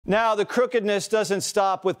Now, the crookedness doesn't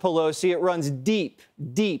stop with Pelosi. It runs deep,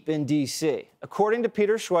 deep in D.C. According to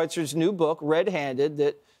Peter Schweizer's new book, Red-Handed,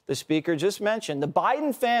 that the speaker just mentioned, the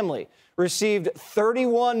Biden family received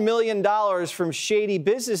 $31 million from shady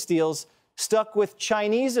business deals stuck with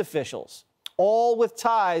Chinese officials, all with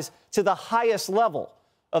ties to the highest level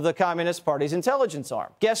of the Communist Party's intelligence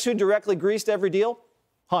arm. Guess who directly greased every deal?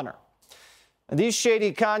 Hunter. And these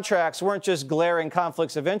shady contracts weren't just glaring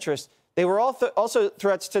conflicts of interest. They were also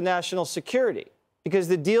threats to national security because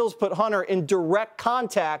the deals put Hunter in direct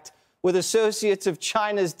contact with associates of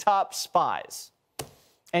China's top spies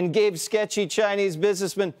and gave sketchy Chinese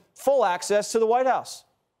businessmen full access to the White House.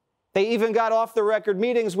 They even got off-the-record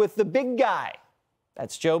meetings with the big guy.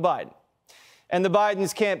 That's Joe Biden. And the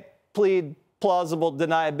Bidens can't plead plausible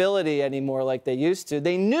deniability anymore like they used to.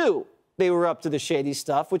 They knew they were up to the shady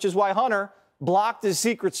stuff, which is why Hunter blocked his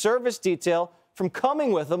Secret Service detail from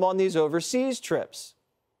coming with them on these overseas trips.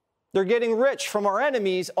 They're getting rich from our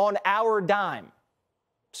enemies on our dime.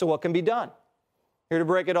 So what can be done? Here to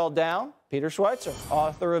break it all down, Peter Schweizer,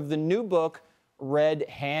 author of the new book,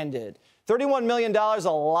 Red-Handed. $31 million, a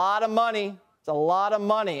lot of money. It's a lot of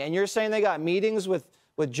money. And you're saying they got meetings with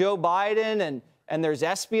Joe Biden and there's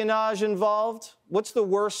espionage involved? What's the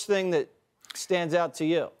worst thing that stands out to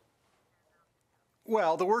you?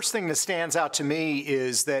 Well, the worst thing that stands out to me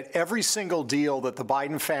is that every single deal that the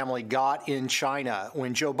Biden family got in China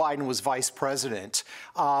when Joe Biden was vice president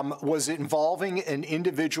was involving an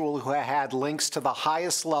individual who had links to the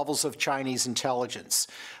highest levels of Chinese intelligence.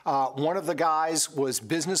 One of the guys was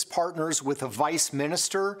business partners with a vice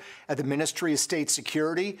minister at the Ministry of State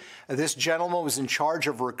Security. This gentleman was in charge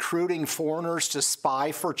of recruiting foreigners to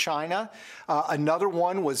spy for China. Another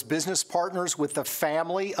one was business partners with the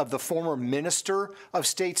family of the former minister of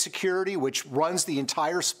State Security, which runs the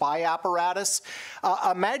entire spy apparatus.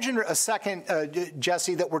 Imagine a second,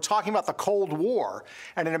 Jesse, that we're talking about the Cold War,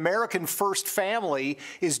 and an American first family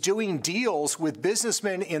is doing deals with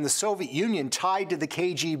businessmen in the Soviet Union tied to the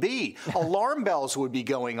KGB. Alarm bells would be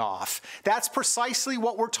going off. That's precisely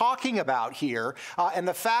what we're talking about here. And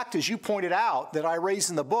the fact, as you pointed out, that I raised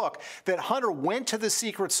in the book, that Hunter went to the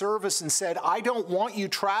Secret Service and said, I don't want you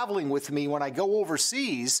traveling with me when I go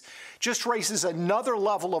overseas, just raises another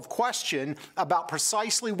level of question about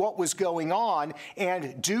precisely what was going on,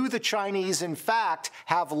 and do the Chinese, in fact,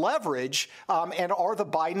 have leverage, and are the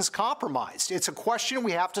Bidens compromised? It's a question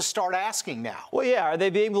we have to start asking now. Well, yeah, are they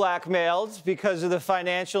being blackmailed because of the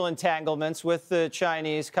financial entanglements with the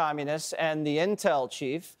Chinese communists and the intel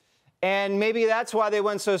chief? And maybe that's why they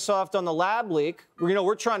went so soft on the lab leak. You know,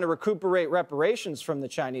 we're trying to recuperate reparations from the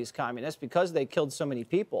Chinese communists because they killed so many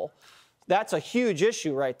people. That's a huge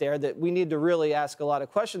issue right there that we need to really ask a lot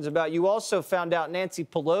of questions about. You also found out Nancy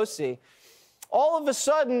Pelosi, all of a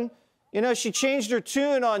sudden, you know, she changed her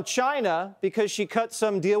tune on China because she cut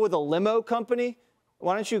some deal with a limo company.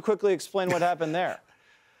 Why don't you quickly explain what happened there?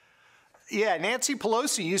 Yeah, Nancy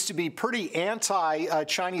Pelosi used to be pretty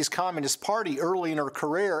anti-Chinese Communist Party early in her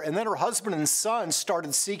career, and then her husband and son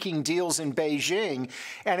started seeking deals in Beijing.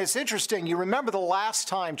 And it's interesting, you remember the last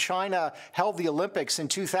time China held the Olympics in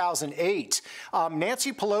 2008,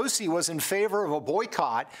 Nancy Pelosi was in favor of a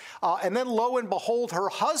boycott, and then lo and behold, her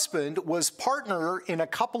husband was partner in a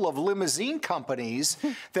couple of limousine companies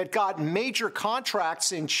that got major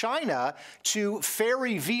contracts in China to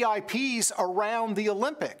ferry VIPs around the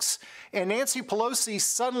Olympics. And Nancy Pelosi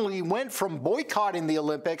suddenly went from boycotting the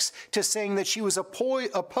Olympics to saying that she was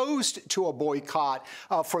opposed to a boycott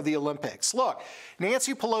for the Olympics. Look,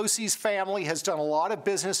 Nancy Pelosi's family has done a lot of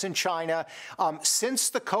business in China. Since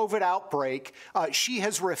the COVID outbreak, she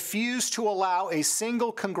has refused to allow a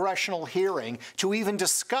single congressional hearing to even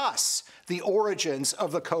discuss the origins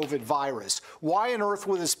of the COVID virus. Why on earth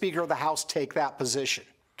would the Speaker of the House take that position?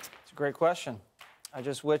 It's a great question. I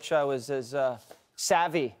just wish I was as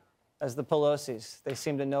savvy as the Pelosi's. They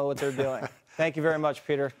seem to know what they're doing. Thank you very much,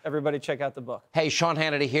 Peter. Everybody check out the book. Hey, Sean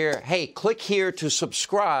Hannity here. Hey, click here to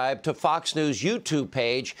subscribe to Fox News YouTube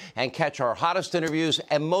page and catch our hottest interviews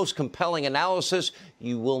and most compelling analysis.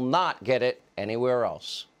 You will not get it anywhere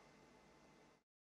else.